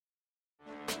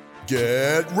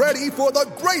Get ready for the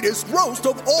greatest roast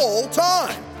of all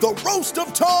time, the Roast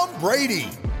of Tom Brady,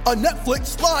 a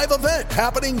Netflix live event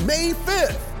happening May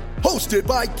 5th. Hosted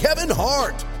by Kevin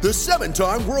Hart, the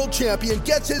 7-time world champion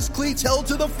gets his cleats held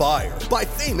to the fire by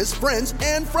famous friends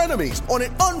and frenemies on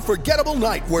an unforgettable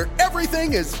night where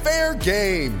everything is fair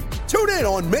game. Tune in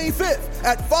on May 5th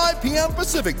at 5 p.m.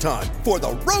 Pacific time for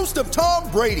the Roast of Tom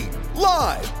Brady,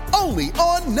 live only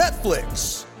on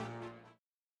Netflix.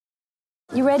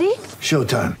 You ready?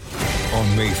 Showtime.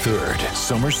 On May 3rd,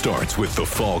 summer starts with The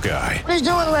Fall Guy. Let's do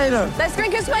it later. Let's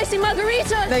drink a spicy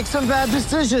margarita. Make some bad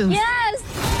decisions. Yes!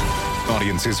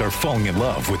 Audiences are falling in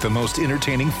love with the most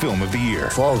entertaining film of the year.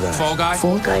 Fall Guy. Fall Guy?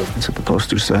 Fall guy. That's what the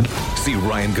poster said. See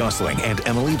Ryan Gosling and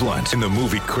Emily Blunt in the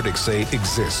movie critics say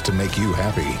exists to make you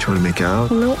happy. Trying to make it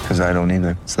out? Nope. Because I don't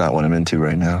either. It's not what I'm into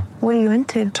right now. What are you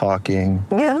into? Talking.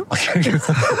 Yeah.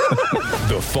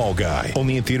 The Fall Guy.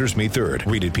 Only in theaters May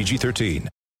 3rd. Rated PG-13.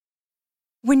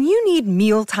 When you need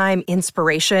mealtime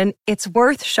inspiration, it's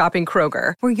worth shopping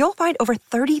Kroger, where you'll find over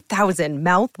 30,000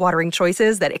 mouth-watering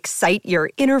choices that excite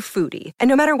your inner foodie. And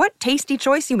no matter what tasty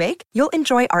choice you make, you'll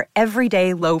enjoy our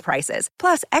everyday low prices,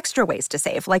 plus extra ways to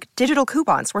save, like digital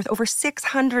coupons worth over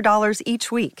 $600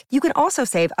 each week. You can also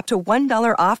save up to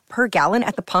 $1 off per gallon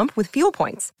at the pump with fuel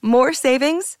points. More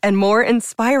savings and more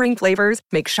inspiring flavors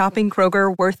make shopping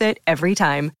Kroger worth it every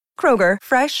time. Kroger,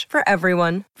 fresh for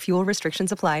everyone. Fuel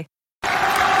restrictions apply.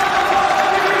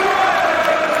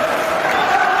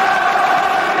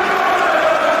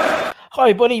 Hi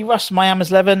everybody, Russ,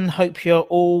 Miami's 11. Hope you're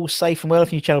all safe and well.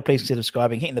 If you're new channel, please consider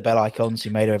subscribing, hitting the bell icon so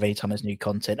you may know every time there's new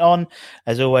content on.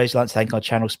 As always, I'd like to thank our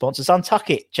channel sponsors, Untuck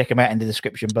It. Check them out in the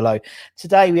description below.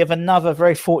 Today we have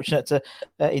very fortunate to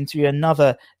interview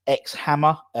another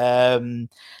ex-Hammer.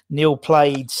 Neil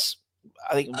played,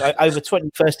 I think, over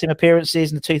 20 first-team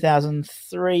appearances in the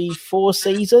 2003-04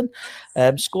 season.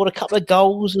 Scored a couple of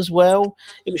goals as well.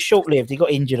 It was short-lived. He got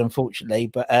injured, unfortunately.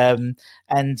 But and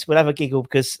we'll have a giggle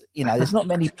because, there's not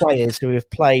many players who have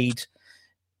played,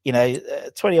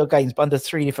 20-odd games but under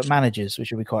 3 different managers,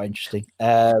 which will be quite interesting.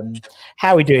 How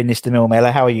are we doing, Mr.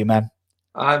 Millmiller? How are you, man?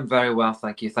 I'm very well,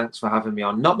 thank you. Thanks for having me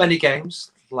on. Not many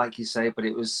games, like you say, but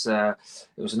it was an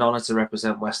honour to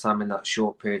represent West Ham in that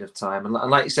short period of time. And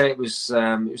like you say, it was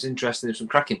interesting. There were some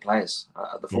cracking players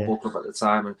at the football club at the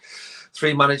time, and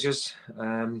 3 managers.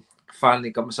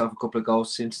 Finally got myself a couple of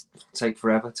goals. Seemed to take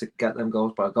forever to get them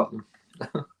goals, but I got them.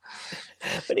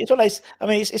 But it's one of those.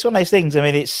 It's one of those things.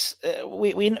 It's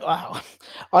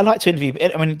I like to interview.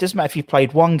 It doesn't matter if you've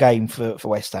played one game for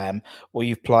West Ham or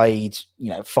you've played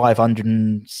 500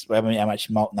 and how much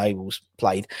Mark Noble's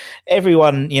played.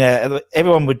 Everyone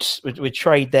would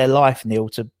trade their life, Neil,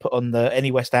 to put on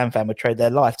any West Ham fan would trade their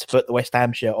life to put the West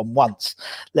Ham shirt on once,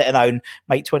 let alone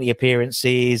make 20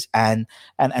 appearances and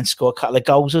score a couple of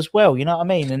goals as well. You know what I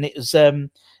mean? And it was the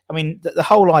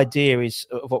whole idea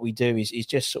of what we do is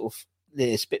just sort of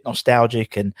it's a bit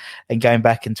nostalgic and going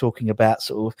back and talking about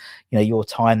sort of your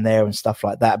time there and stuff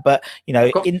like that. But in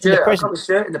the present, I've got the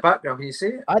shirt in the background. Can you see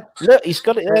it? Look, he's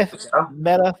got it there.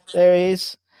 Mella, there he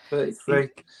is. 33.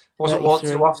 Wasn't worn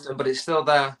too often, but it's still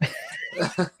there.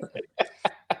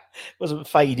 Wasn't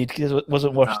faded because it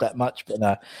wasn't washed that much. But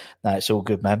no, it's all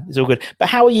good, man. It's all good. But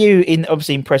how are you in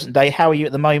present day? How are you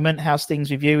at the moment? How's things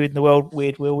with you in the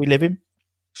weird world we live in?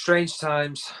 Strange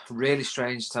times, really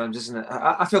strange times, isn't it?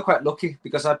 I feel quite lucky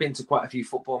because I've been to quite a few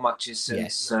football matches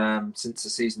since the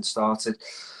season started.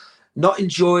 Not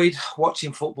enjoyed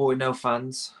watching football with no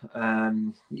fans.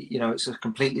 It's a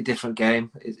completely different game.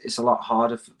 It's a lot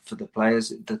harder for the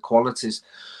players. The quality's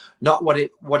not what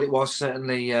it was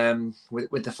certainly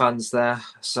with the fans there.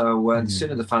 So the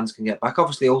sooner the fans can get back,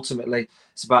 obviously, ultimately,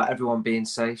 it's about everyone being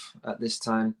safe at this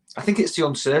time. I think it's the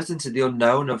uncertainty, the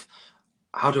unknown of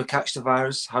how do I catch the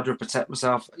virus? How do I protect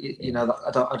myself? I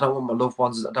don't want my loved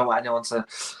ones. I don't want anyone to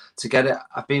get it.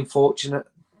 I've been fortunate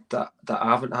that I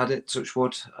haven't had it, touch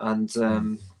wood, and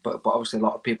but obviously a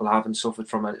lot of people haven't suffered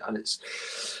from it, and it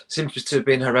seems to have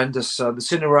been horrendous. So the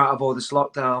sooner we're out of all this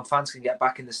lockdown, fans can get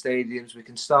back in the stadiums, we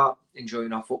can start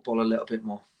enjoying our football a little bit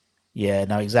more. Yeah,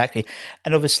 no, exactly.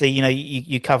 And obviously,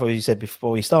 you cover, as you said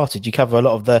before we started, you cover a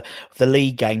lot of the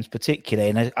league games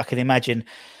particularly, and I can imagine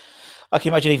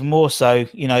even more so,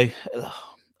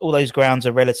 all those grounds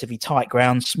are relatively tight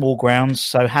grounds, small grounds.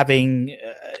 So having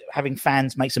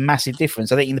fans makes a massive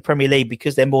difference. I think in the Premier League,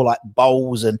 because they're more like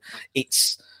bowls and it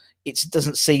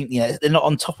doesn't seem, they're not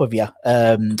on top of you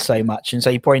so much. And so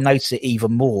you probably notice it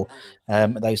even more,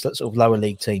 those sort of lower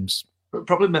league teams.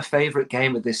 Probably my favourite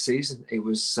game of this season. It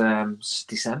was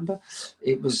December.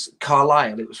 It was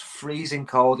Carlisle. It was freezing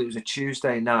cold. It was a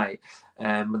Tuesday night.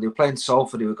 When they were playing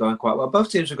Salford, they were going quite well.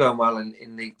 Both teams were going well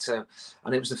in League Two,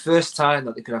 and it was the first time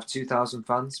that they could have 2,000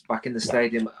 fans back in the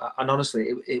stadium. And honestly,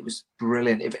 it was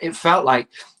brilliant. It felt like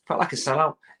a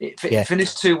sellout. It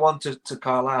finished 2-1 to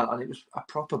Carlisle, and it was a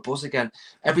proper buzz again.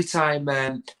 Every time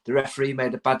the referee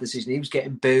made a bad decision, he was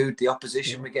getting booed. The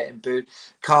opposition were getting booed.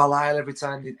 Carlisle, every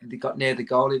time they got near the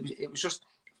goal, it was just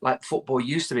like football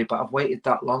used to be. But I've waited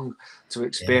that long to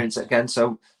experience it again.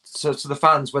 So to the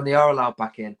fans, when they are allowed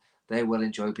back in, they will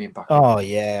enjoy being back. Oh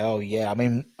yeah. I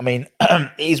mean, it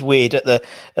is weird at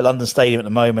London Stadium at the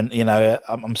moment. You know,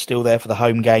 I'm still there for the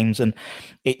home games, and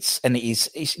it's to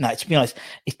be honest,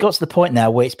 it's got to the point now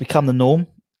where it's become the norm.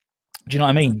 Do you know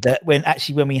what I mean? That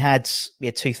when we had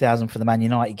 2,000 for the Man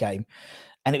United game,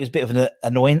 and it was a bit of an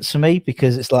annoyance for me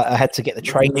because it's like I had to get the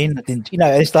train in. I didn't,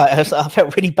 it's like I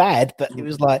felt really bad, but it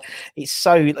was like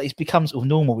it's become sort of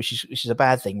normal, which is a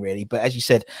bad thing, really. But as you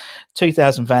said,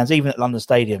 2,000 fans, even at London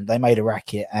Stadium, they made a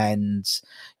racket, and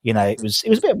it was a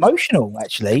bit emotional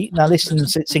actually. Now listening,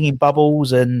 singing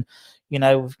Bubbles, and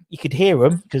you could hear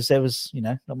them because there was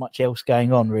not much else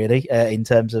going on really in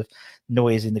terms of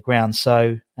noise in the ground.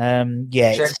 So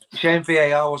shame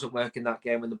VAR wasn't working that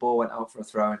game when the ball went out for a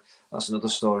throw-in. That's another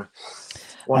story.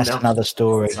 Another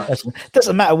story.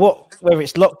 Doesn't matter whether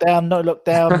it's lockdown, no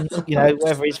lockdown,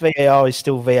 whether it's VAR is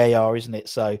still VAR, isn't it?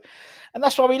 So, and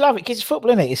that's why we love it, because it's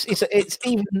football, isn't it? It's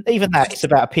even that, it's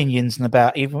about opinions and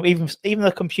about even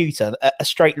the computer, a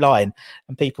straight line,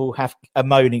 and people are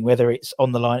moaning whether it's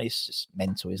on the line. It's just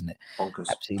mental, isn't it? Bonkers.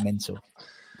 Absolutely mental.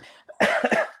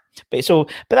 But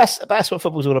that's what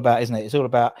football's all about, isn't it? It's all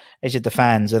about the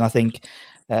fans, and I think,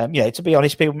 to be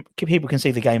honest, people can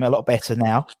see the game a lot better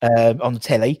now on the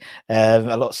telly,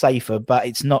 a lot safer. But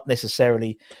it's not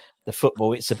necessarily the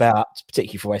football. It's about,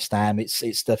 particularly for West Ham,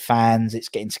 it's the fans. It's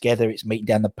getting together. It's meeting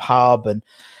down the pub, and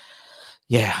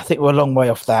I think we're a long way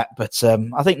off that. But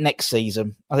I think next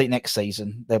season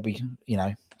there'll be,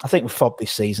 I think we'll fob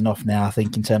this season off now. I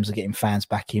think in terms of getting fans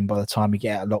back in by the time we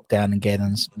get out of lockdown again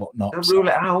and whatnot. Don't rule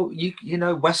it out.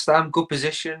 West Ham, good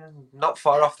position, not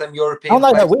far off them European. Oh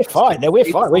no, we're fine. We're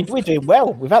fine. We're doing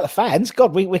well without the fans.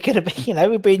 God, we're going to be,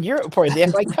 we'll be in Europe probably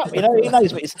in the FA Cup. Who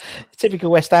knows? But it's a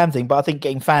typical West Ham thing. But I think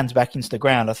getting fans back into the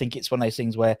ground, I think it's one of those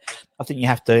things where I think you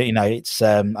have to, it's.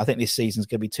 I think this season's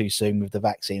going to be too soon with the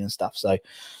vaccine and stuff. So.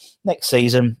 Next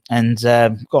season, and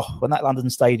when that London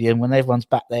Stadium, when everyone's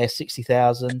back there,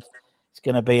 60,000, it's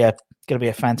going to be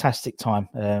a fantastic time.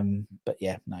 But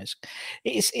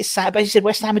it's sad. But as you said,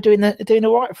 West Ham are doing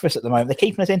all right for us at the moment. They're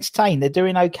keeping us entertained. They're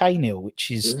doing okay, Neil, which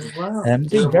is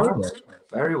doing very well.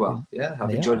 Very well. Yeah,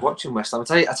 I've enjoyed watching West Ham. I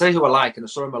tell you who I like, and I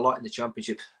saw him a lot in the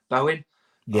Championship. Bowen.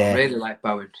 Yeah, I really like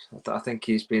Bowen. I think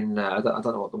he's been. I don't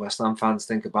know what the West Ham fans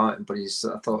think about him, but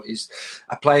I thought he's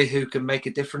a player who can make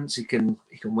a difference. He can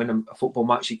win a football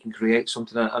match. He can create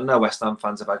something. I know West Ham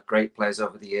fans have had great players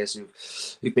over the years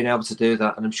who've been able to do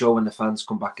that, and I'm sure when the fans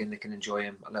come back in, they can enjoy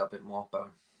him a little bit more. Bowen.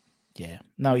 Yeah,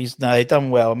 they've done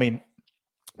well. I mean,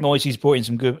 Moyes brought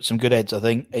in some good heads. I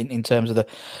think in terms of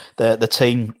the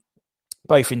team,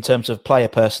 both in terms of player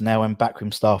personnel and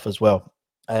backroom staff as well.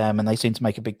 And they seem to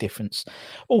make a big difference.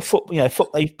 All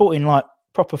they've brought in like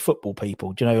proper football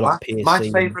people. Do you know, like PSC? My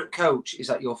favourite coach is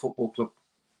at your football club.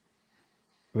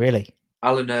 Really?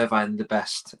 Alan Irvine, the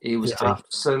best. He was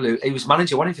absolute. He was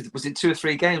manager. Was it 2 or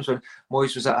 3 games when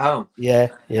Moyes was at home? Yeah.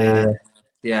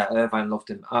 Irvine loved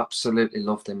him. Absolutely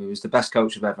loved him. He was the best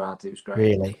coach I've ever had. He was great.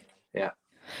 Really? Yeah.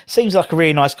 Seems like a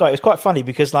really nice guy. It was quite funny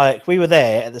because like we were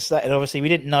there at the start, and obviously we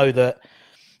didn't know that.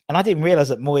 And I didn't realise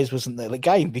that Moyes wasn't at the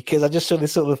game because I just saw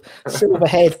this sort of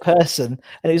silver-haired person.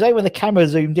 And it was only when the camera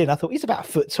zoomed in, I thought, he's about a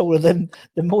foot taller than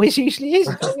Moyes usually is.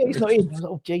 He's not in. I was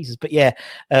like, oh, Jesus. But yeah,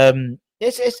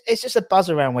 it's just a buzz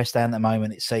around West Ham at the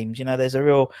moment, it seems. There's a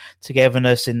real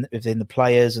togetherness within the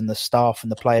players and the staff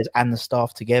and the players and the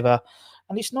staff together.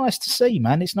 And it's nice to see,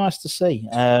 man. It's nice to see.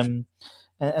 And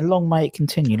long may it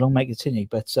continue.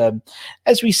 But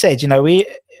as we said,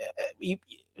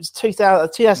 it's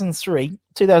 2003,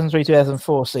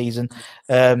 2004 season.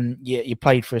 You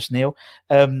played for us, Neil.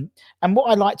 And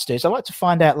what I like to do is I like to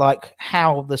find out like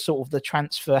how the sort of the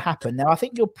transfer happened. Now, I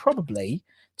think you're probably,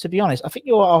 to be honest, I think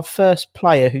you're our first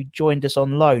player who joined us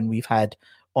on loan we've had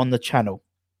on the channel.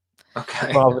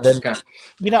 Okay. Rather than,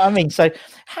 you know what I mean? So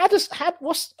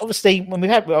what's obviously when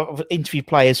we've had interview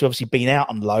players who obviously been out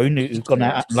on loan, who've gone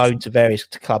out on loan to various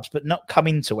clubs, but not come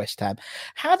into West Ham.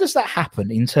 How does that happen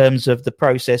in terms of the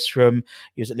process from,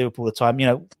 he was at Liverpool at the time,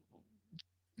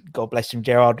 God bless him,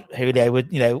 Gerard Houllier would,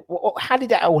 how did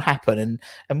that all happen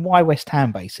and why West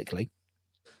Ham basically?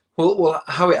 Well,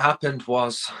 how it happened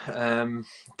was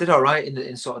did all right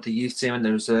in sort of the youth team and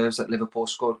the reserves at Liverpool.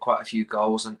 Scored quite a few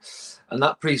goals, and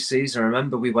that pre-season, I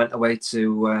remember we went away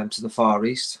to the Far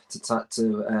East to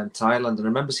Thailand, and I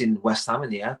remember seeing West Ham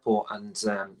in the airport, and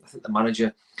I think the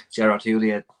manager Gerard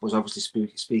Houllier was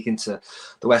obviously speaking to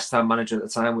the West Ham manager at the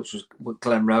time, which was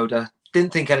Glenn Roeder.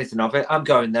 Didn't think anything of it. I'm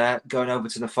going over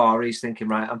to the Far East, thinking,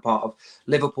 right, I'm part of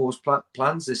Liverpool's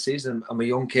plans this season. I'm a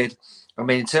young kid. I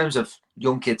mean, in terms of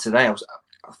young kid today, I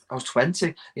was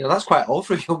 20. You know, that's quite old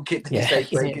for a young kid these days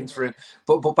breaking through.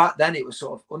 But back then it was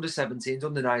sort of under 17s,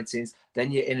 under 19s.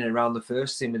 Then you're in and around the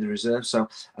first team in the reserve. So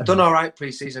I done all right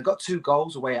pre-season. I got 2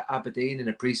 goals away at Aberdeen in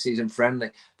a pre-season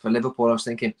friendly for Liverpool. I was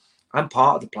thinking, I'm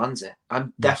part of the plans here.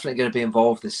 I'm definitely going to be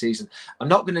involved this season. I'm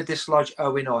not going to dislodge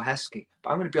Owen or Heskey,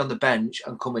 but I'm going to be on the bench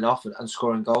and coming off and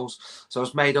scoring goals. So I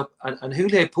was made up. And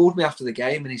Houllier pulled me after the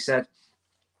game and he said,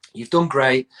 you've done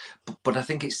great, but I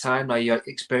think it's time now you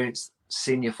experience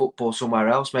senior football somewhere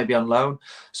else, maybe on loan.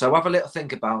 So have a little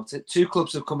think about it. 2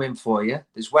 clubs have come in for you.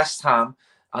 There's West Ham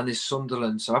and there's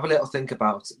Sunderland. So have a little think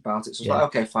about it. So it's like,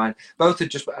 okay, fine. Both have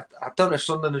just, I don't know if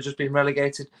Sunderland have just been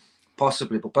relegated,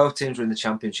 possibly, but both teams were in the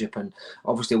Championship, and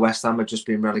obviously West Ham had just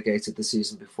been relegated the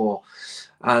season before.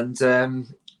 And so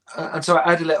I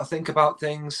had a little think about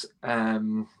things.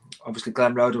 Obviously,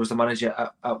 Glenn Roeder was the manager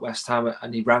at West Ham,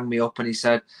 and he rang me up and he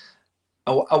said,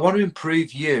 I want to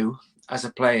improve you as a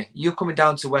player. You're coming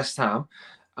down to West Ham,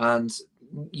 and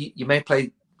you may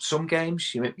play some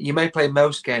games, you may play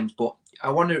most games, but I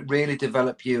want to really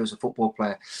develop you as a football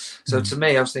player. So to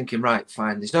me, I was thinking, right,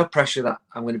 fine. There's no pressure that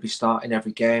I'm going to be starting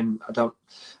every game. And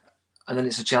then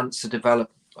it's a chance to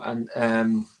develop. And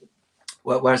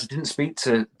whereas I didn't speak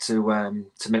to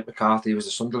Mick McCarthy, who was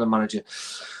the Sunderland manager,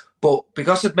 but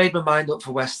because I'd made my mind up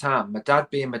for West Ham, my dad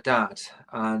being my dad,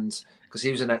 and because he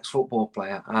was an ex-football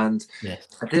player, and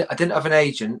I didn't have an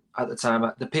agent at the time.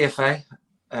 The PFA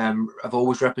have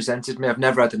always represented me. I've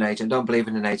never had an agent. I don't believe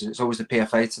in an agent. It's always the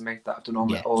PFA to me that I've done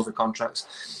all the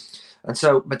contracts. And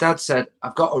so my dad said,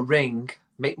 I've got to ring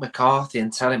Mick McCarthy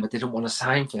and tell him I didn't want to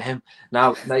sign for him.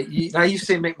 Now you've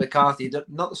seen Mick McCarthy,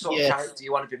 not the sort of character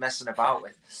you want to be messing about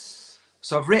with.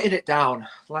 So I've written it down.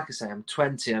 Like I say, I'm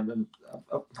 20.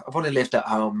 I've only lived at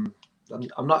home.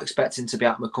 I'm not expecting to be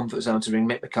out of my comfort zone to ring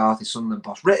Mick McCarthy, Sunderland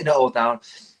boss. Written it all down.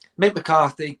 Mick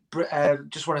McCarthy,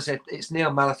 just want to say, it's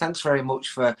Neil Mellor. Thanks very much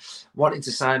for wanting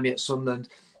to sign me at Sunderland.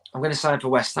 I'm going to sign for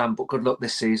West Ham, but good luck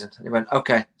this season. And he went,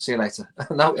 okay, see you later.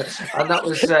 And that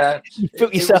was... you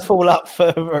put yourself all up for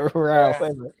a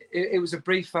row. It was a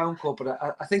brief phone call, but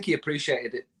I think he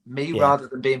appreciated it, rather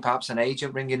than being perhaps an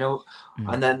agent ringing up.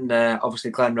 And then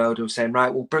obviously Glenn Roeder was saying,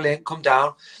 right, well, brilliant, come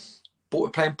down. But we're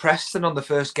playing Preston on the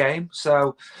first game,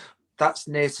 so that's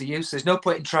near to you. So there's no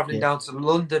point in travelling down to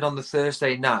London on the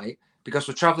Thursday night because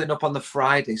we're travelling up on the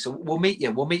Friday. So we'll meet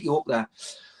you up there.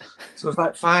 So I was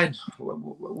like, fine,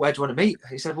 where do you want to meet?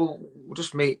 He said, well, we'll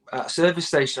just meet at a service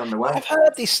station on the way. I've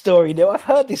heard this story, Neil.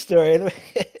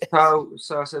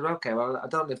 So I said, okay, well, I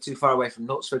don't live too far away from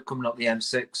Knutsford, coming up the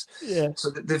M6. Yeah.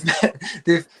 So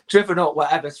they've driven up,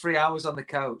 3 hours on the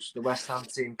coach, the West Ham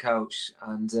team coach.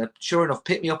 And sure enough,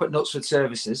 picked me up at Knutsford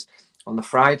Services on the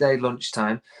Friday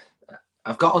lunchtime.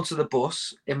 I've got onto the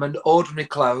bus in my ordinary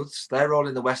clothes. They're all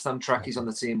in the West Ham trackies on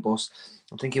the team bus.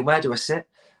 I'm thinking, where do I sit?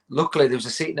 Luckily, there was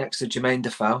a seat next to Jermaine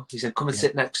Defoe. He said, come and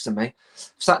sit next to me.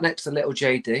 Sat next to little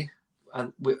JD.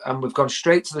 And we've gone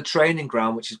straight to the training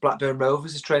ground, which is Blackburn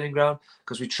Rovers' training ground,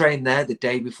 because we trained there the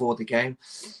day before the game.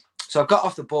 So I got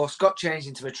off the bus, got changed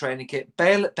into my training kit,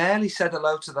 barely said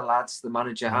hello to the lads, the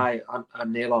manager. Hi,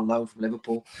 I'm Neil on loan from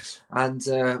Liverpool. And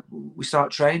we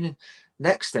start training.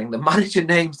 Next thing, the manager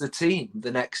names the team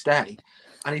the next day,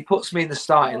 and he puts me in the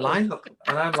starting lineup.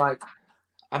 And I'm like,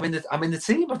 I'm in the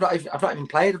team. I've not even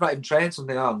played. I've not even trained.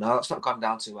 Something. Oh no, that's not gone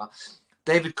down too well.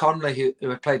 David Conley, who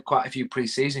had played quite a few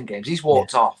pre-season games, he's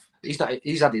walked off. He's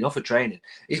had enough of training.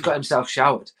 He's got himself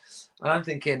showered, and I'm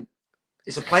thinking,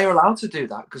 is a player allowed to do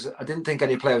that? Because I didn't think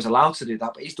any player was allowed to do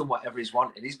that. But he's done whatever he's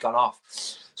wanted. He's gone off.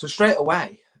 So straight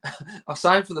away, I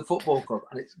signed for the football club,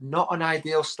 and it's not an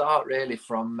ideal start really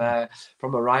from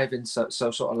arriving so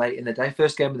sort of late in the day.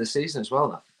 First game of the season as well.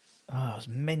 That. Oh, it's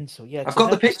mental. Yeah, I've got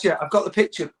the picture.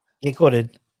 You got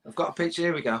it. I've got a picture.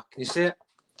 Here we go. Can you see it?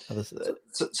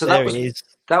 So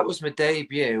that was my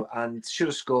debut, and should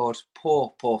have scored.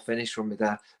 Poor finish from me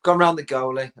there. Gone round the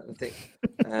goalie. I think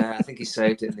I think he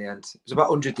saved it in the end. It was about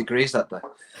 100 degrees that day.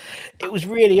 It was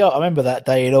really hot. I remember that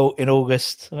day in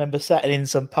August. I remember sat in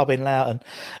some pub in Loughton.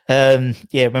 I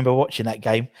remember watching that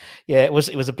game. Yeah, it was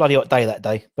a bloody hot day that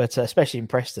day, but especially in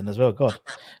Preston as well. God,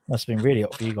 must have been really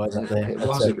hot for you guys up there. It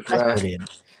was brilliant.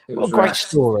 What a great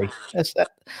story.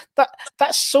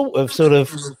 That sort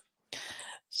of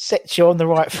sets you on the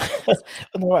right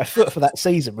foot for that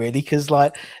season, really, because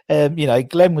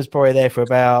Glenn was probably there for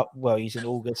about, he's in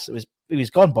August. He was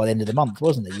gone by the end of the month,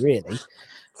 wasn't he? Really,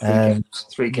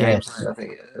 three games. I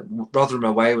think Rotherham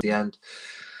away at the end.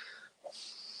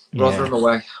 Rotherham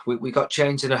away. We got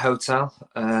changed in a hotel.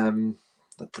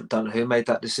 I don't know who made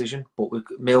that decision, but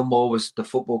Millmoor was the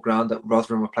football ground that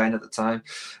Rotherham were playing at the time.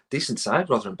 Decent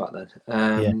side, Rotherham back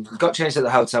then. We got changed at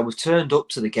the hotel. We've turned up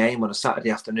to the game on a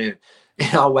Saturday afternoon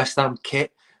in our West Ham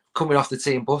kit, coming off the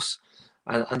team bus.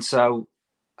 And so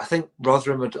I think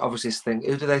Rotherham would obviously think,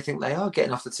 who do they think they are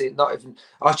getting off the team? Not even,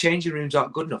 our changing rooms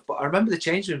aren't good enough. But I remember the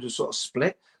changing rooms were sort of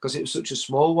split because it was such a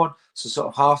small one. So sort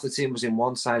of half the team was in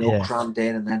one side, all crammed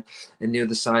in, and then in the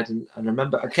other side. And I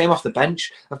remember I came off the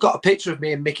bench. I've got a picture of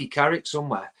me and Mickey Carrick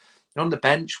somewhere. On the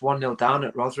bench, 1-0 down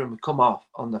at Rotherham. We come off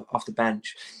the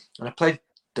bench. And I played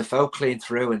Defoe clean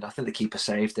through, and I think the keeper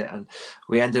saved it. And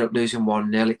we ended up losing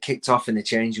 1-0. It kicked off in the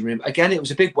changing room. Again, it was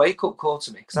a big wake-up call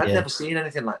to me because I'd never seen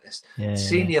anything like this.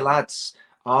 Senior lads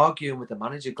arguing with the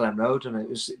manager, Glenn Roden. It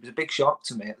was a big shock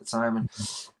to me at the time. And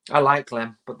I like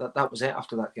Glenn, but that was it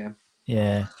after that game.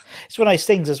 Yeah. It's one of those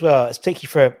things as well. It's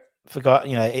particularly for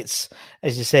it's,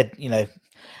 as you said,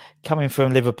 coming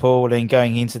from Liverpool and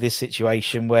going into this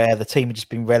situation where the team had just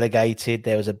been relegated,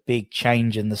 there was a big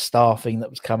change in the staffing that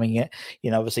was coming in.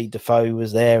 Obviously Defoe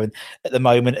was there, and at the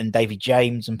moment, and David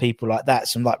James and people like that,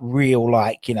 some real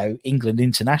England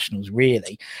internationals,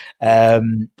 really.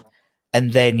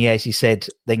 And then, as you said,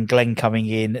 then Glenn coming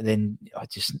in, and then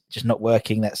just not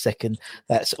working that sort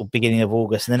of beginning of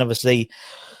August, and then obviously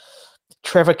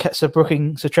Trevor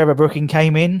Brooking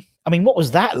came in. I mean, what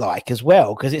was that like as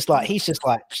well? Because it's he's just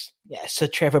Sir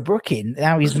Trevor Brooking.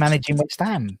 Now he's managing West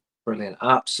Ham. Brilliant,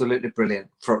 absolutely brilliant.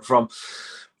 From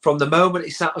the moment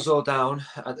he sat us all down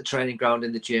at the training ground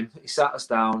in the gym, he sat us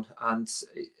down, and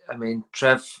I mean,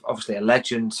 Trev, obviously a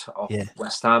legend of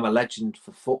West Ham, a legend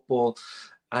for football,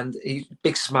 and he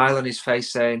big smile on his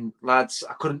face, saying, "Lads,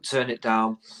 I couldn't turn it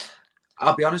down.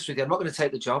 I'll be honest with you, I'm not going to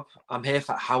take the job. I'm here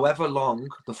for however long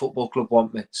the football club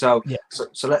want me. So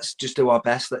let's just do our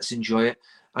best. Let's enjoy it."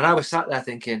 And I was sat there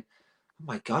thinking, oh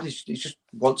my God, he just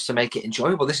wants to make it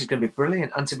enjoyable. This is going to be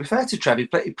brilliant. And to be fair to Trev, he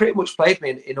pretty much played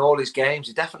me in all his games.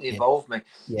 He definitely involved me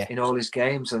in all his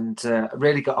games, and I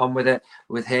really got on with it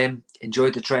with him,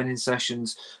 enjoyed the training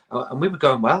sessions, and we were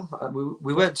going well.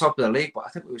 We weren't top of the league, but I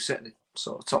think we were certainly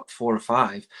sort of top 4 or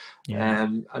 5.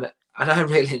 And I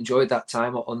really enjoyed that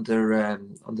time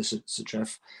under Sir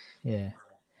Trev. Yeah.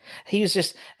 He was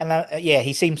just, and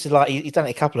he seems to he's done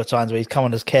it a couple of times where he's come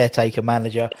on as caretaker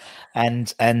manager,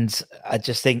 and I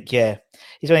just think he's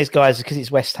one of those guys, because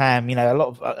it's West Ham. A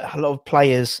lot of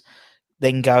players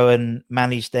then go and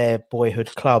manage their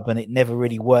boyhood club, and it never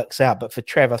really works out. But for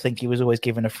Trev, I think he was always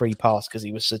given a free pass because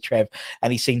he was Sir Trev,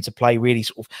 and he seemed to play really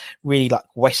like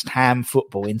West Ham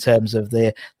football in terms of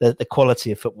the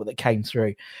quality of football that came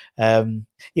through. So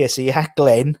you had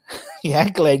Glenn, you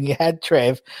had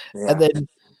Trev, and then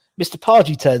Mr.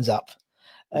 Pardew turns up.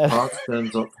 Pardew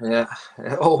turns up,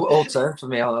 all turned for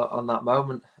me on that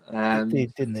moment.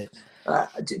 Didn't it?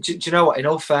 Do you know what? In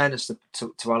all fairness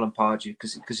to Alan Pardew,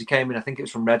 because he came in, I think it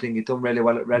was from Reading. He'd done really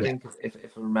well at Reading, if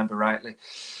I remember rightly.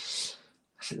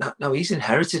 No, he's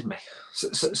inherited me.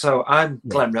 So I'm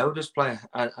Glenn Roder's player,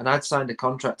 and I'd signed a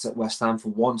contract at West Ham for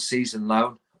 1 season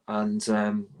loan. And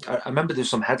I remember there were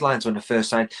some headlines when I first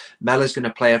signed, Mellor's going to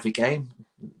play every game.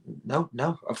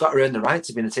 No, I've got to earn the right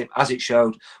to be in the team, as it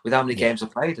showed with how many games I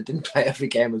played. I didn't play every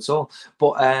game at all.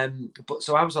 But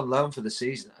so I was on loan for the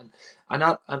season, and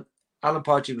Alan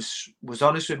Pardew was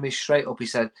honest with me straight up. He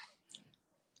said,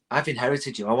 "I've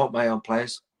inherited you. I want my own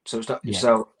players. So it's not.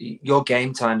 So your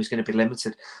game time is going to be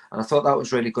limited." And I thought that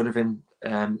was really good of him.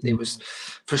 It was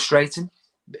frustrating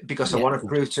because I want to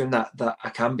prove to him that I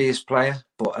can be his player.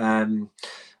 But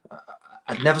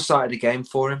I'd never started a game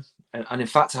for him. And in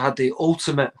fact, I had the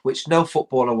ultimate, which no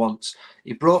footballer wants.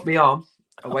 He brought me on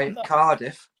away at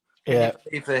Cardiff. Can you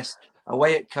believe this?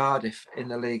 Away at Cardiff in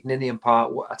the league, Ninian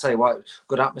Park. I tell you what,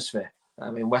 good atmosphere. I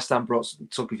mean, West Ham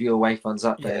took a few away fans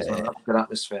that day as well. Good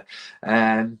atmosphere.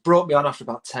 Brought me on after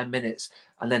about 10 minutes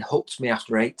and then hooked me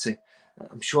after 80.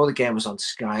 I'm sure the game was on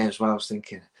Sky as well. I was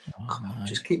thinking, come on,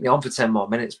 just keep me on for 10 more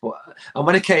minutes. And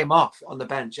when I came off on the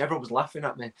bench, everyone was laughing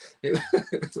at me. It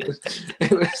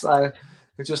was like,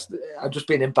 I've just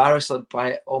been embarrassed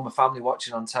by all my family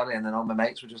watching on telly, and then all my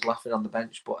mates were just laughing on the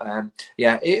bench. But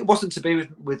yeah, it wasn't to be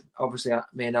with obviously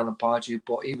me and Alan Pardew,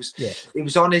 but he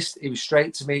was honest. He was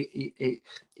straight to me.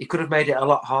 He could have made it a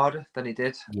lot harder than he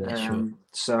did. Yeah, sure.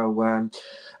 So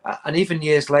and even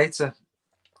years later,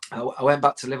 I went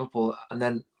back to Liverpool, and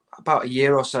then about a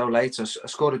year or so later, I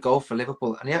scored a goal for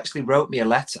Liverpool, and he actually wrote me a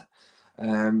letter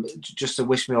just to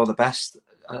wish me all the best.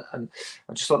 And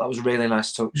I just thought that was a really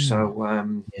nice touch. So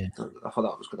I thought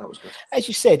that was good. That was good. As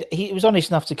you said, he was honest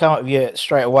enough to come up with you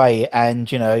straight away, and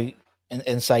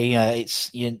and say,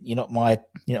 you're not my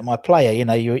player.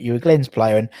 You're Glenn's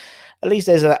player, and at least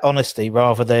there's that honesty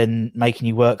rather than making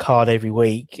you work hard every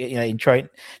week. In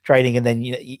training, and then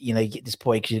you get this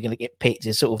point because you're going to get picked.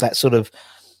 There's sort of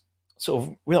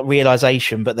not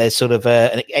realization, but there's sort of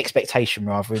an expectation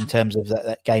rather in terms of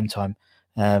that game time.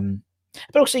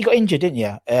 But also, you got injured, didn't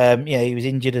you? He was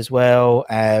injured as well.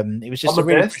 It was just on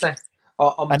my birthday,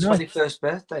 on my 21st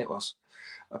birthday. It was.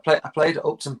 I played at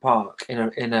Upton Park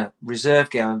in a reserve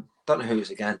game. Don't know who it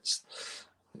was against.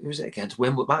 Who was it against?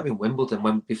 Wimbledon. It might have been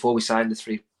Wimbledon before we signed the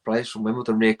 3 players from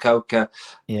Wimbledon: Ria Coker,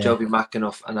 Joby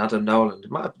McAnuff, and Adam Nolan.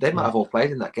 They might have all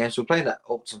played in that game. So we're playing at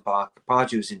Upton Park.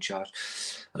 Pardew was in charge,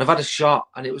 and I've had a shot,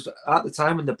 and it was at the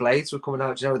time when the blades were coming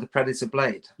out. With the Predator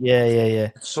blade.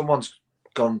 Yeah. Someone's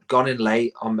gone in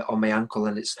late on my ankle,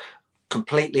 and it's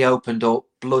completely opened up,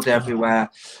 blood everywhere,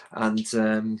 and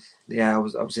I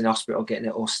was in hospital getting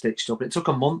it all stitched up. It took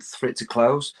a month for it to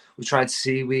close. We tried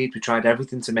seaweed, we tried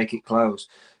everything to make it close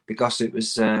because it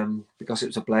was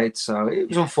a blade. So it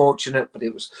was unfortunate, but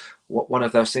it was one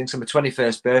of those things. So my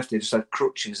 21st birthday, just had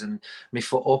crutches and my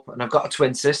foot up, and I've got a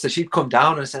twin sister. She'd come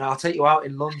down and said, "I'll take you out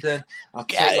in London. I'll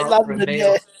take you out for a meal.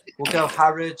 Yeah. We'll go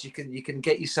Harrods. You can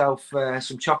get yourself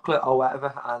some chocolate or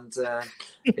whatever." And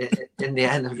in the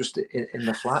end, I'm just in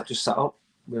the flat, just sat up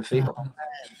with feet up.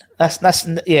 That's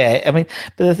yeah. I mean,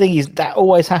 but the thing is, that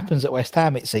always happens at West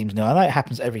Ham. It seems now. I know it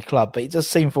happens at every club, but it does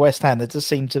seem for West Ham, it does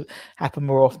seem to happen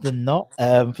more often than not.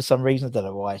 For some reason, I don't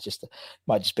know why. It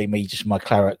might just be me, just my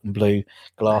claret and blue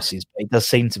glasses. But it does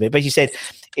seem to be. But you said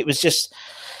it was just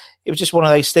one of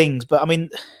those things. But I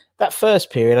mean, that first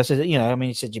period, I said,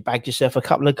 you said you bagged yourself a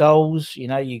couple of goals. You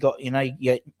had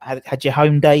your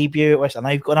home debut at West Ham. I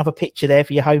know you've got another picture there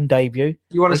for your home debut.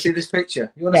 You want to see this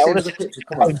picture? You want to see the picture?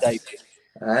 Come on. Debut.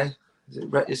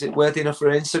 Is it worthy enough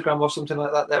for Instagram or something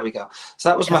like that? There we go. So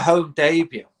that was my home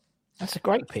debut. That's a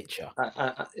great picture.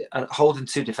 And holding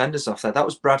 2 defenders off there. That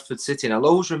was Bradford City, and I'll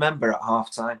always remember at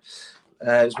half time.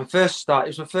 It was my first start. It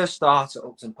was my first start at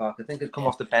Upton Park. I think I'd come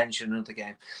off the bench in another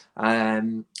game.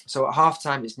 So at half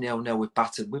time, it's 0-0. We've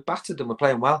battered them. We're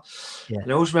playing well. Yeah.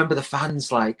 And I always remember the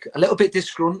fans like a little bit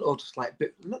disgruntled, like I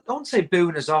don't say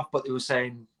booing us off, but they were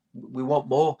saying we want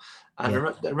more. And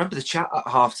I remember the chat at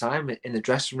half time in the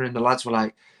dressing room. The lads were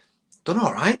like, "Done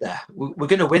all right there. We're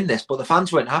going to win this." But the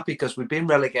fans weren't happy because we'd been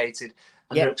relegated,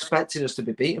 and they're expecting us to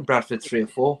be beating Bradford 3 or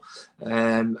 4.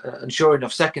 And sure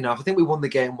enough, second half, I think we won the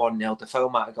game 1-0. Defoe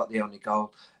might have got the only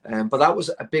goal. But that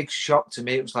was a big shock to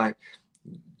me. It was like,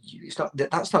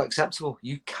 that's not acceptable.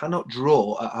 You cannot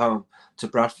draw at home to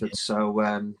Bradford. Yeah.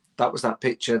 So that was that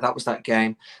picture. That was that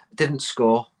game. Didn't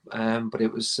score, but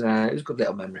it was a good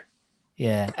little memory.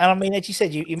 Yeah, and I mean, as you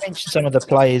said, you mentioned some of the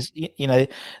players.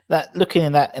 That looking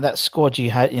in that squad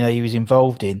you had, he was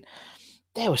involved in.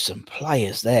 There were some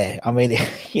players there. I mean,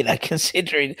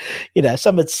 considering,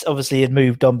 some had obviously had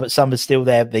moved on, but some were still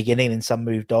there at the beginning, and some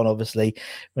moved on. Obviously,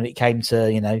 when it came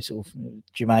to sort of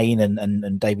Jermaine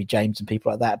and David James and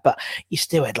people like that, but you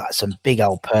still had like some big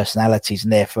old personalities in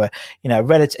there for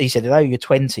relative. He said, "Oh, you're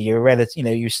 20, you're a relative.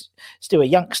 You're still a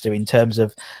youngster in terms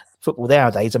of." Football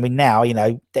nowadays. I mean, now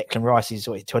Declan Rice is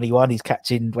 21. He's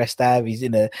captain West Ham. He's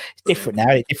it's different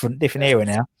now, different era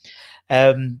now.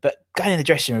 But going in the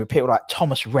dressing room with people like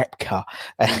Thomas Repka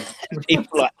and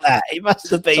people like that, it must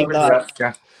have been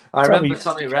Repka. I remember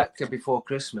Tommy Repka before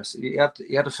Christmas. He had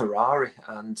a Ferrari,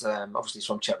 and obviously he's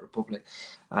from Czech Republic.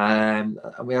 And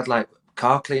we had like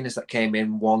car cleaners that came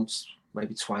in once,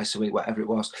 maybe twice a week, whatever it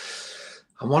was.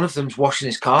 And one of them's washing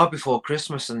his car before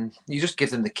Christmas, and you just give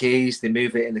them the keys, they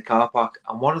move it in the car park,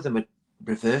 and one of them had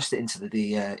reversed it into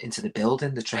the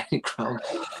building, the training ground.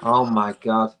 Oh my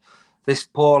God! This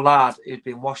poor lad who'd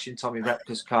been washing Tommy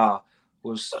Repka's car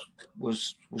was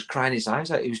crying his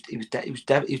eyes out. He was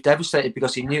devastated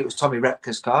because he knew it was Tommy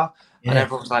Repka's car, and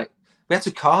everyone was like, we had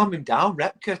to calm him down,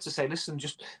 Repka, to say, listen,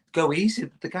 just go easy.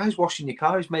 The guy's washing your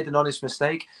car. He's made an honest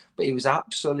mistake, but he was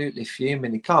absolutely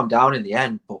fuming. He calmed down in the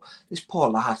end, but this poor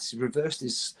lad, he reversed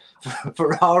his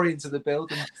Ferrari into the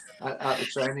building at the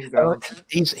training ground.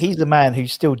 He's the man who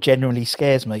still genuinely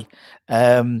scares me.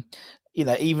 you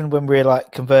know, even when we're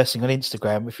like conversing on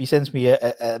Instagram, if he sends me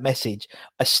a message,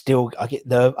 I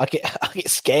get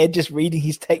scared just reading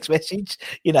his text message.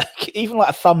 You know, even like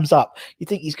a thumbs up, you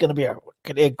think he's going to be an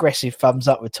aggressive thumbs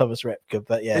up with Thomas Repka,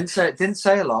 but yeah, didn't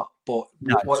say a lot, but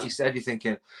what he said, you're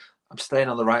thinking, I'm staying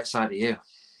on the right side of you.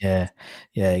 Yeah,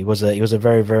 he was a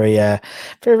very, very,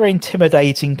 very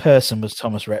intimidating person, was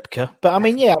Thomas Repka. But I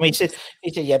mean, he said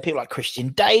you had people like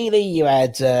Christian Daly, you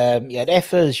had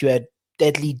Effers, you had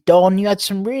Deadly Don, you had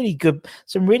some really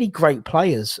great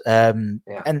players, and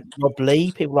Rob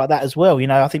Lee, people like that as well. You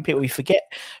know, I think we forget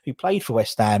who played for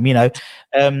West Ham. You know,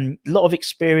 a lot of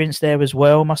experience there as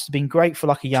well. Must have been great for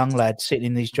like a young lad sitting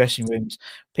in these dressing rooms.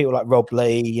 People like Rob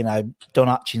Lee, you know, Don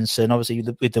Hutchinson, obviously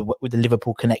with the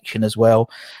Liverpool connection as well.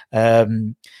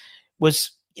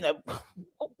 Was, you know,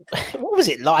 what was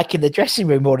it like in the dressing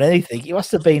room more than anything? It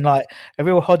must have been like a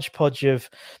real hodgepodge of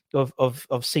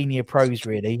senior pros,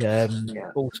 really,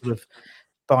 all sort of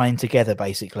buying together,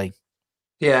 basically.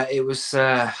 Yeah, it was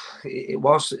a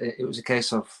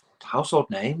case of household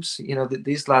names. You know,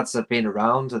 these lads have been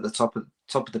around at the top of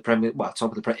the Premier,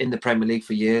 in the Premier League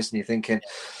for years, and you're thinking,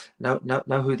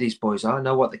 know who these boys are,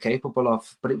 know what they're capable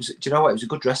of. But it was, do you know what? It was a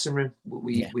good dressing room.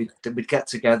 We'd get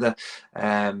together,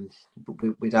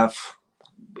 we'd have.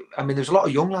 I mean, there's a lot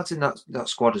of young lads in that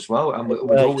squad as well, and we'd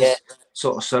always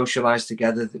sort of socialise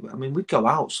together. I mean, we'd go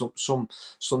out some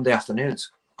Sunday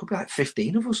afternoons. Could be like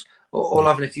 15 of us, all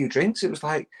having a few drinks. It was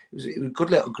a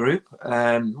good little group.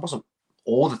 It wasn't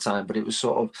all the time, but it was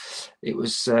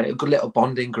a good little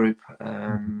bonding group.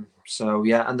 So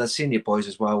yeah, and the senior boys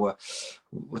as well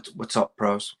were top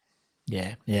pros.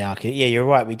 Yeah, you're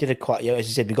right. We did as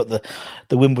you said, we got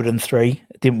the Wimbledon 3,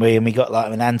 didn't we? And we got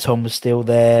Anton was still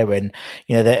there, and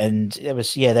you know, there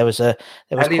was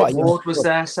Elliot Ward was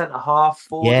there, centre half,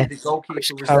 forward, the goalkeeper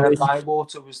was there,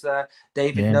 Bywater was there,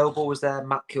 David Noble was there,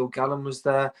 Matt Kilgallen was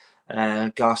there,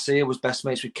 Garcia was best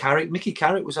mates with Carrick. Mickey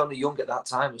Carrick was only young at that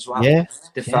time as well. Yeah,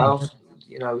 Defoe.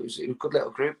 You know, it was a good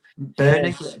little group.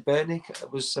 Bernie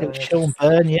was Sean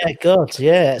Byrne. Yeah, God,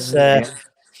 yeah.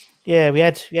 Yeah, we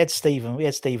had Stephen. We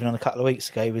had Stephen on a couple of weeks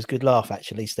ago. It was a good laugh,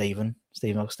 actually. Stephen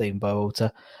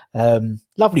Bywater,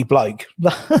 lovely bloke,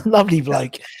 lovely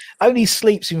bloke. Only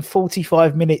sleeps in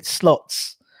 45-minute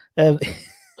slots.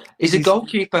 He's a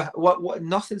goalkeeper. What?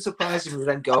 Nothing surprising with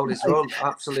them goalies. They're all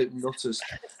absolute nutters.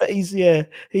 But he's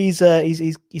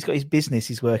got his business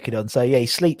he's working on. So yeah, he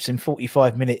sleeps in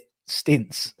 45-minute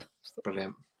stints.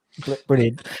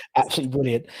 Brilliant, absolutely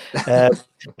brilliant.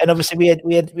 And obviously we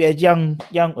had young.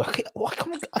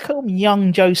 I call him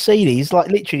young Joe Seeley. He's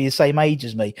like literally the same age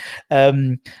as me.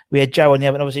 We had Joe on the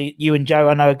other, and obviously you and Joe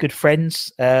I know are good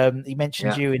friends. He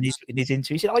mentioned you in his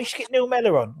interview. He said, "Oh, you should get Neil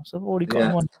Mellor on." So I've already got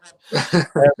him on.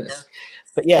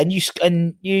 But yeah, and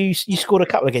you scored a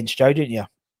couple against Joe, didn't you?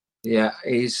 Yeah,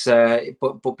 he's.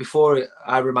 But before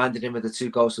I reminded him of the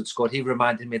 2 goals he'd scored, he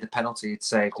reminded me of the penalty he'd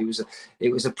saved.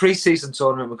 It was a pre-season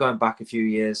tournament. We're going back a few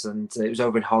years, and it was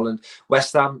over in Holland.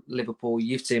 West Ham, Liverpool,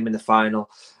 youth team in the final.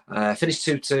 Finished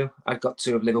 2-2. I got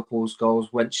 2 of Liverpool's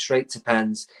goals. Went straight to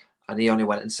pens, and he only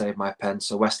went and saved my pen.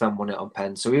 So West Ham won it on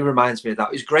pens. So he reminds me of that.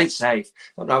 It was a great save.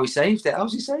 I don't know how he saved it.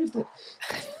 How's he saved it?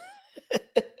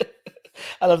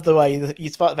 I love the way you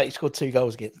scored 2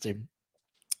 goals against him.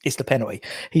 It's the penalty.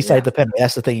 He saved the penalty.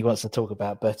 That's the thing he wants to talk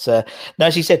about. But no,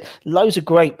 as you said, loads of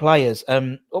great players.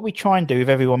 What we try and do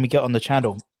with everyone we get on the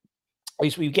channel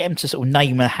is we get them to sort of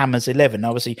name a Hammers 11.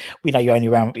 Obviously, we know you're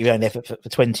only there for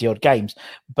 20 odd games,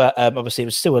 but obviously it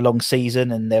was still a long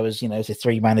season, and there was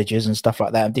 3 managers and stuff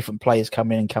like that, and different players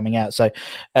coming in and coming out. So,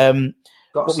 got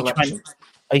a selection.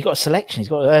 He's got a selection.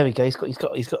 There we go. He's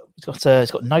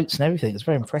got notes and everything. It's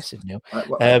very impressive, Neil.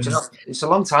 It's a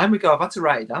long time ago. I've had to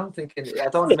writ it down, thinking I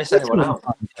don't want to miss anyone out.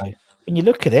 When you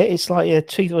look at it, it's like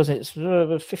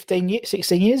 15 years,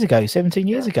 16 years ago, 17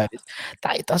 years ago.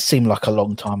 That does seem like a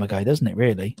long time ago, doesn't it?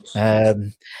 Really,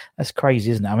 that's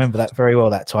crazy, isn't it? I remember that very well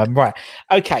that time. Right.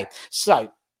 Okay. So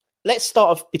let's start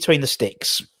off between the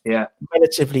sticks. Yeah.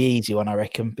 Relatively easy one, I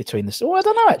reckon. Between the. Oh, I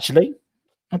don't know. Actually,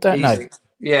 I don't know.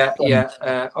 Yeah.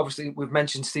 Obviously, we've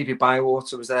mentioned Stevie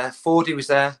Bywater was there. Fordy was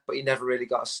there, but he never really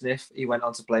got a sniff. He went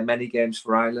on to play many games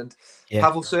for Ireland. Yeah.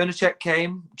 Pavel Srnicek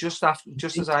came just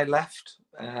as I left,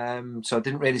 so I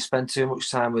didn't really spend too much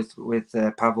time with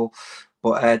Pavel.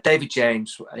 But David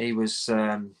James, he was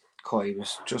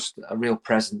just a real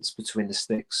presence between the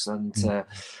sticks and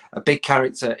a big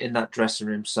character in that dressing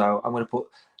room. So I'm going to put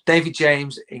David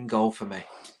James in goal for me.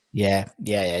 Yeah.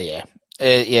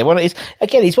 He's one of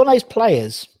those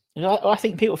players. I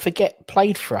think people forget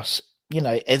played for us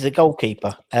as a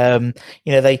goalkeeper. There's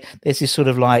this sort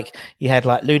of like you had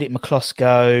like Ludic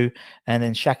McCloskey and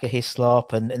then Shaka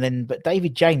Hislop but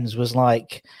David James was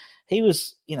like he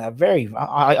was very.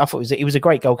 I thought he was a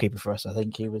great goalkeeper for us. I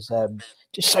think he was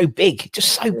just so big.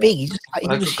 He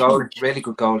was goal, really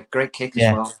good goal, great kick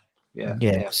as well.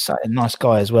 Yeah. So a nice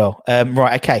guy as well.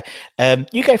 Right, okay.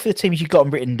 You go for the teams you've got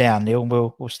them written down, Neil, and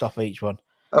we'll stop each one.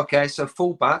 Okay, so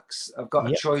full-backs, I've got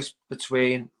a choice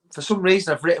between. For some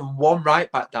reason, I've written one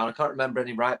right back down. I can't remember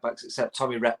any right backs except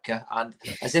Tommy Repka, and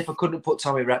as if I couldn't put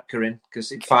Tommy Repka in because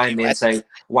he'd find me and say,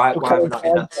 "Why we're not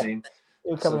in that team?"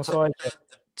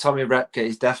 Tommy Repka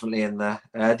is definitely in there.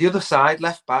 The other side,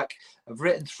 left back, I've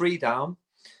written 3 down.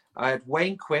 I had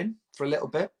Wayne Quinn for a little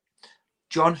bit.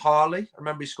 John Harley, I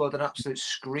remember he scored an absolute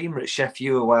screamer at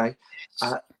Sheffield away.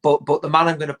 But the man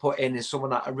I'm going to put in is someone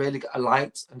that I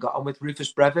liked and got on with,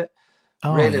 Rufus Brevitt.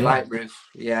 Liked Roof.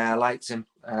 Yeah, I liked him.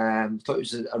 Thought he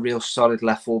was a real solid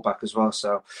left fullback as well.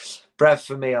 So, Brev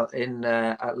for me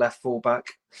at left fullback.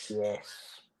 Yes.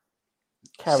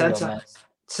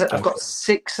 I've got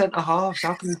 6 centre halves.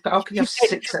 How can you have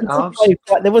 6 centre halves?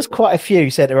 There was quite a few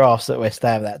centre halves at West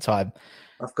Ham at that time.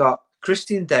 I've got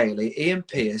Christian Daly, Ian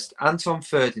Pearce, Anton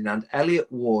Ferdinand, Elliot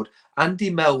Ward,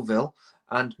 Andy Melville,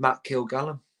 and Matt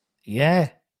Kilgallen. Yeah.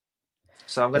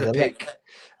 So I'm going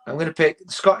to pick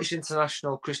Scottish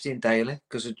international Christian Daly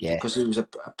because he was a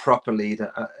proper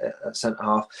leader at centre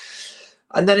half.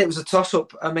 And then it was a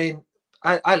toss-up. I mean,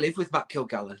 I live with Matt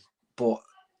Kilgallen, but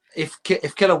if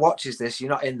Killer watches this, you're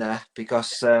not in there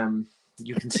because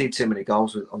you can see too many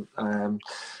goals.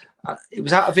 It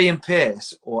was out of Ian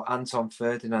Pearce or Anton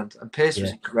Ferdinand, and Pearce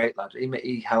was a great lad.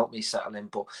 He helped me settle in,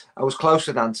 but I was close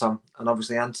with Anton, and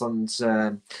obviously Anton's.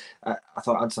 I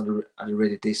thought Anton had a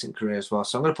really decent career as well,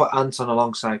 so I'm going to put Anton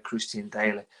alongside Christian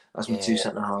Daly as my 2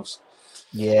 centre halves.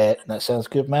 Yeah, that sounds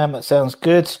good, man. That sounds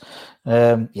good.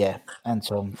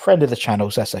 Anton, friend of the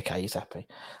channels. That's okay. He's happy.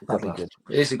 That'll be good.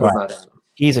 He's a good lad.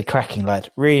 He's a cracking lad.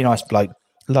 Really nice bloke.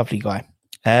 Lovely guy.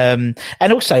 And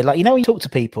also, like when you talk to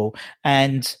people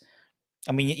and.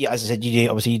 I mean, as I said,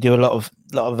 you do a lot of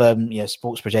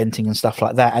sports presenting and stuff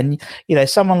like that, and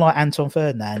someone like Anton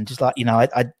Ferdinand, just like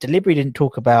I deliberately didn't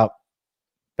talk about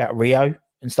Rio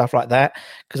and stuff like that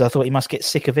because I thought he must get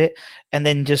sick of it, and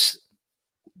then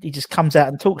he just comes out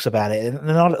and talks about it, and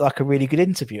then I look like a really good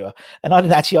interviewer, and I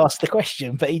didn't actually ask the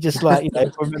question, but he just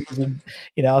remembers him,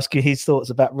 asking his thoughts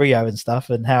about Rio and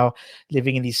stuff and how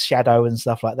living in his shadow and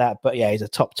stuff like that. But yeah, he's a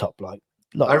top bloke.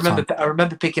 I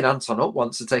remember picking Anton up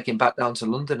once to take him back down to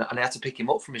London, and I had to pick him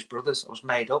up from his brothers. I was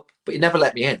made up, but he never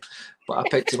let me in. But I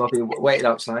picked him up. He waited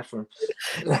outside for him.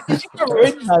 I was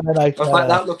like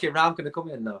that, looking around. Going to come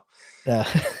in now. Yeah.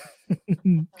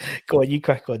 Go on, you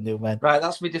crack on, Neil, man. Right,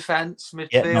 that's my defence, midfield.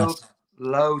 Yeah, nice.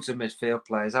 Loads of midfield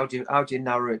players. How do you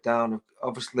narrow it down?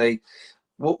 Obviously,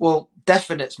 well,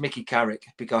 definites Mickey Carrick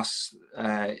because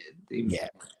I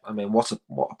mean, what a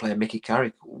player Mickey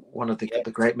Carrick, one of the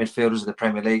great midfielders of the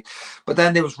Premier League. But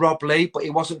then there was Rob Lee, but he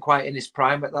wasn't quite in his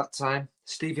prime at that time.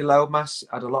 Stevie Lomas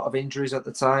had a lot of injuries at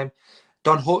the time.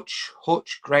 Don Hutch,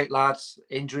 great lads,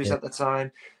 injuries at the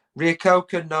time.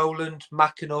 Reo-Coker, Noland,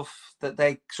 McAnuff, that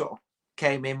they sort of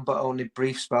came in, but only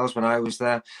brief spells when I was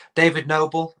there. David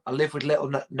Noble, I lived with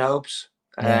little Nobes.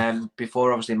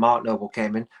 Before obviously Mark Noble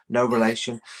came in, no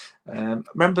relation.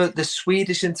 Remember the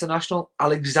Swedish international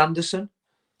Alexandersson?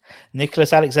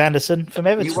 Nicholas Alexandersson from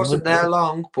Everton. He wasn't there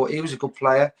long, but he was a good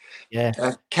player. Yeah.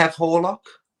 Kev Horlock.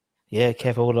 Yeah,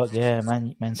 Kev Horlock. Yeah,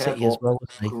 Man City as well.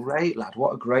 Wasn't he? Great lad.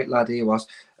 What a great lad he was.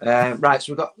 Right,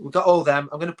 so we've got all them.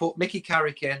 I'm going to put Mickey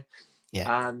Carrick in.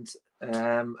 Yeah. And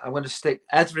I'm going to stick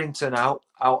Etherington out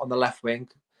on the left wing.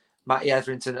 Matty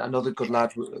Etherington, another good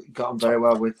lad. We got on very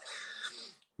well with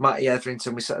Matty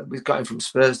Etherington. We got him from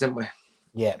Spurs, didn't we?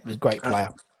 Yeah, he was a great player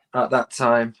at that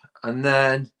time. And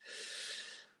then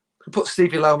we put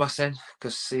Stevie Lomas in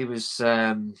because he was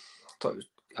thought he was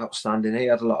outstanding. He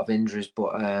had a lot of injuries,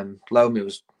 but Lomi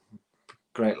was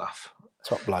great laugh.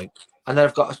 Top bloke. And then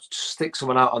I've got to stick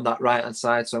someone out on that right hand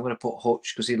side, so I'm going to put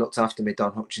Hutch because he looked after me,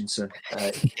 Don Hutchinson.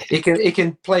 He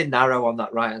can play narrow on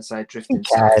that right hand side, drifting.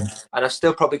 And I've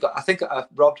still probably got. I think I've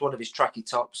robbed one of his tracky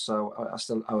tops, so I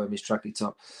still owe him his tracky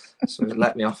top. So he'd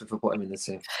let me off if I put him in the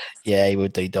team. Yeah, he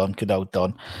would do, Don. Good old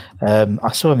Don.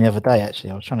 I saw him the other day.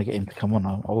 Actually, I was trying to get him to come on.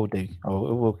 I will do. I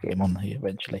will get him on here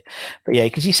eventually. But yeah,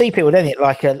 because you see people, don't it?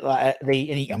 Like I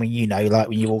mean, like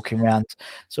when you're walking around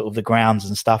sort of the grounds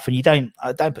and stuff, and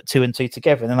I don't put 2 and 2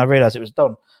 together, and then I realised it was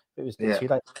Don. It was too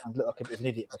late. I looked like a bit of an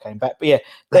idiot when I came back. But yeah,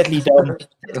 Deadly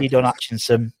Don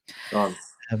Hutchinson.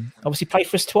 Obviously played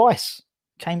for us twice.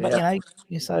 came back.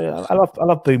 So I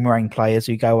love boomerang players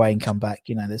who go away and come back.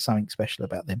 There's something special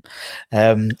about them.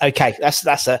 Okay,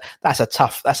 that's a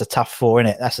tough four,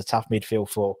 isn't it? That's a tough midfield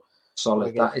four.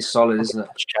 Solid. That is solid, isn't it?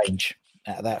 Change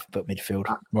out of that but midfield.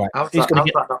 Right.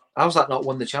 How's that not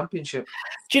won the championship?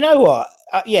 Do you know what?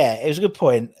 Yeah, it was a good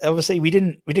point. Obviously, we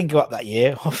didn't go up that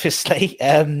year. Obviously,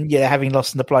 having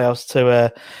lost in the playoffs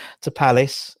to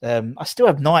Palace, I still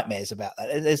have nightmares about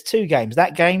that. There's 2 games.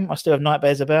 That game, I still have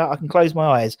nightmares about. I can close my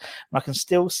eyes and I can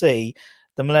still see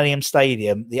the Millennium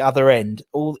Stadium, the other end,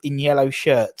 all in yellow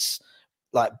shirts,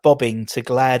 like bobbing to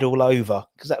 "Glad All Over"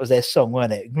 because that was their song,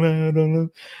 weren't it?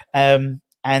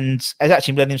 And it was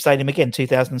actually Millennium Stadium again,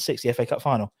 2006, the FA Cup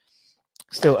final.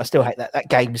 I still hate that. That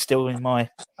game is still in my.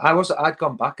 I'd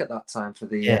gone back at that time for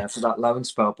the for that loan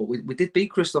spell, but we did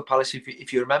beat Crystal Palace.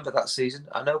 If you remember that season,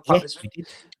 I know Palace. Yes, we did.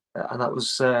 And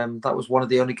that was one of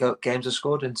the only games I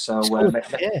scored in. So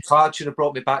Fard should have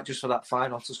brought me back just for that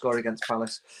final to score against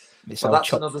Palace. But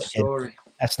that's another story. Again.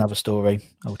 That's another story.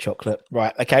 Old chocolate.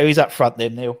 Right. Okay. Who's up front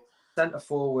then, Neil? Centre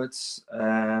forwards.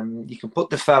 You can put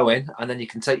Defoe in, and then you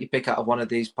can take your pick out of one of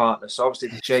these partners. So obviously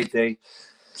the JD,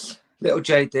 little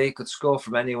JD could score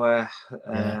from anywhere.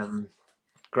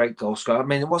 Great goal scorer. I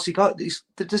mean, what's he got?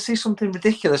 Did I see something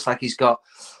ridiculous? Like he's got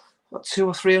 200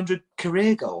 or 300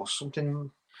 career goals, something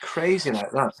crazy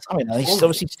like that. I mean, he's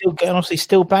obviously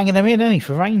still banging them in, isn't he,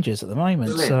 for Rangers at the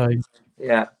moment? Brilliant. So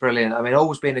yeah, brilliant. I mean,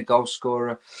 always been a goal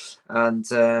scorer, and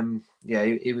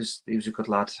he was a good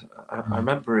lad. I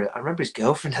remember his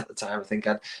girlfriend at the time. I think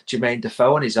had Jermaine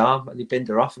Defoe on his arm, and he binned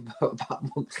her off about a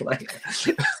month later.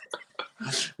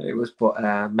 It was,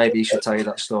 but maybe he should tell you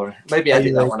that story. Maybe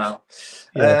edit that one out.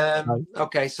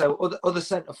 Okay, so other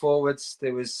centre forwards,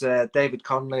 there was David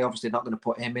Connolly. Obviously, not going to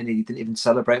put him in. He didn't even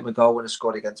celebrate my goal when I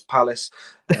scored against Palace.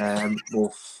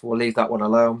 We'll leave that one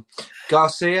alone.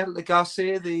 Garcia, the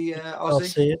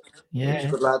Aussie. Yeah, he's a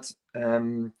good lad.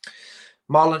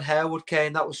 Marlon Harewood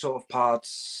came. That was sort of Pard's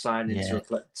signing to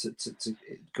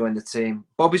go in the team.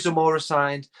 Bobby Zamora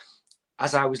signed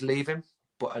as I was leaving,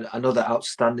 but another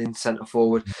outstanding centre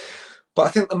forward. But I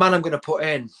think the man I'm going to put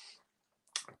in,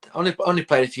 only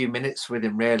played a few minutes with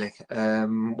him really,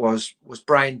 was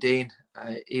Brian Deane.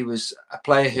 He was a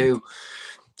player who,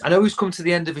 I know he's come to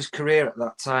the end of his career at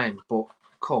that time, but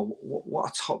what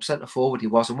a top centre forward he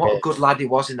was, and what a good lad he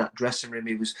was in that dressing room.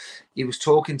 He was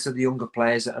talking to the younger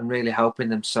players and really helping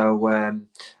them. So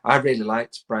I really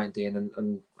liked Brian Deane,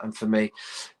 and for me,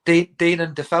 Deane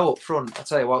and Defoe up front. I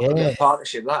tell you what, a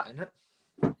partnership that, isn't it?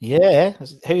 Yeah,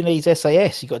 who needs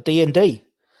SAS? You got D&D.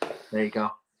 There you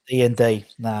go. D&D.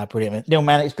 Nah, brilliant, man. Neil,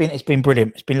 man, it's been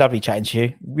brilliant. It's been lovely chatting to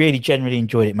you. Really, genuinely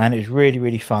enjoyed it, man. It was really,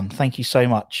 really fun. Thank you so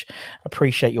much.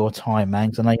 Appreciate your time, man,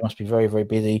 because I know you must be very, very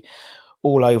busy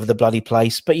all over the bloody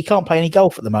place, but you can't play any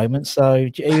golf at the moment. So, are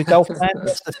you a golf man?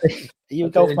 That's the thing. Are you a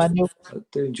golf man, Neil? I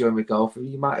do enjoy my golf.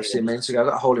 You might have seen me ago. I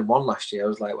got a hole in one last year. I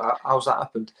was like, how's that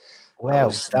happened?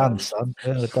 Well done, son.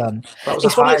 Well done. That was a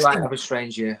highlight of a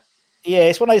strange year. Yeah,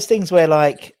 it's one of those things where,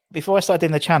 like, before I started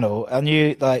doing the channel, I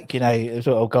knew, like,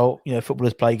 golf,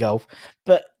 footballers play golf,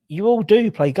 but you all do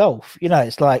play golf.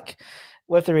 It's like,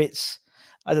 whether it's,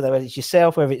 I don't know, whether it's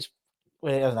yourself, whether it's,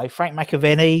 I don't know, Frank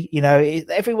McAvenny,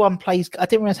 everyone plays. I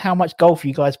didn't realize how much golf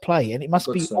you guys play, and it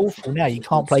must be awful now. You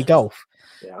can't play golf.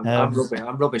 Yeah,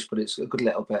 I'm rubbish, but it's a good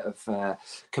little bit of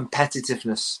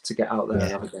competitiveness to get out there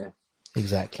and have a game.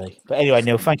 Exactly. But anyway,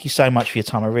 Neil, thank you so much for your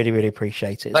time. I really, really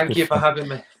appreciate it. Thank you for having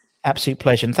me. Absolute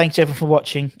pleasure. And thanks everyone for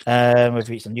watching,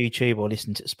 whether it's on YouTube or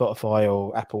listening to Spotify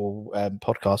or Apple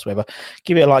Podcasts, whatever.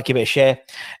 Give it a like, give it a share.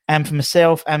 And for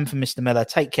myself and for Mr. Miller,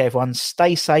 take care, everyone.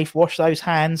 Stay safe, wash those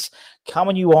hands, come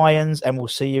on you irons, and we'll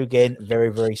see you again very,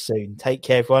 very soon. Take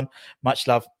care, everyone. Much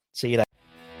love. See you later.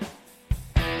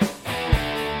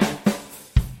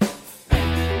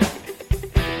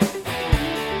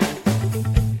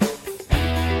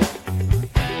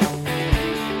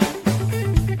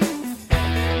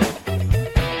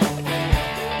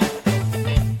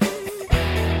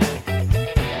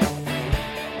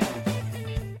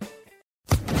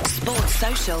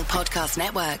 Podcast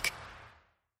Network.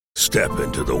 Step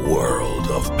into the world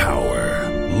of power,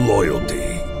 loyalty,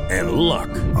 and luck.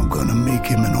 I'm gonna make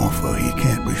him an offer he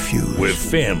can't refuse. With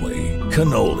family,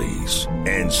 cannolis,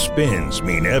 and spins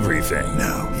mean everything.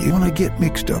 Now, you wanna get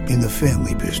mixed up in the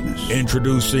family business.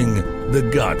 Introducing The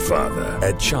Godfather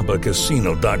at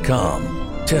ChumbaCasino.com.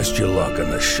 Test your luck in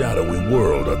the shadowy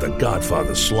world of The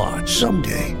Godfather slot.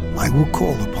 Someday, I will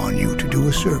call upon you to do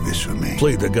a service for me.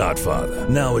 Play The Godfather,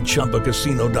 now at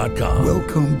ChumbaCasino.com.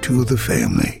 Welcome to the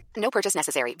family. No purchase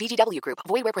necessary. VGW Group.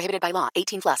 Void where prohibited by law.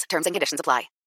 18+. Terms and conditions apply.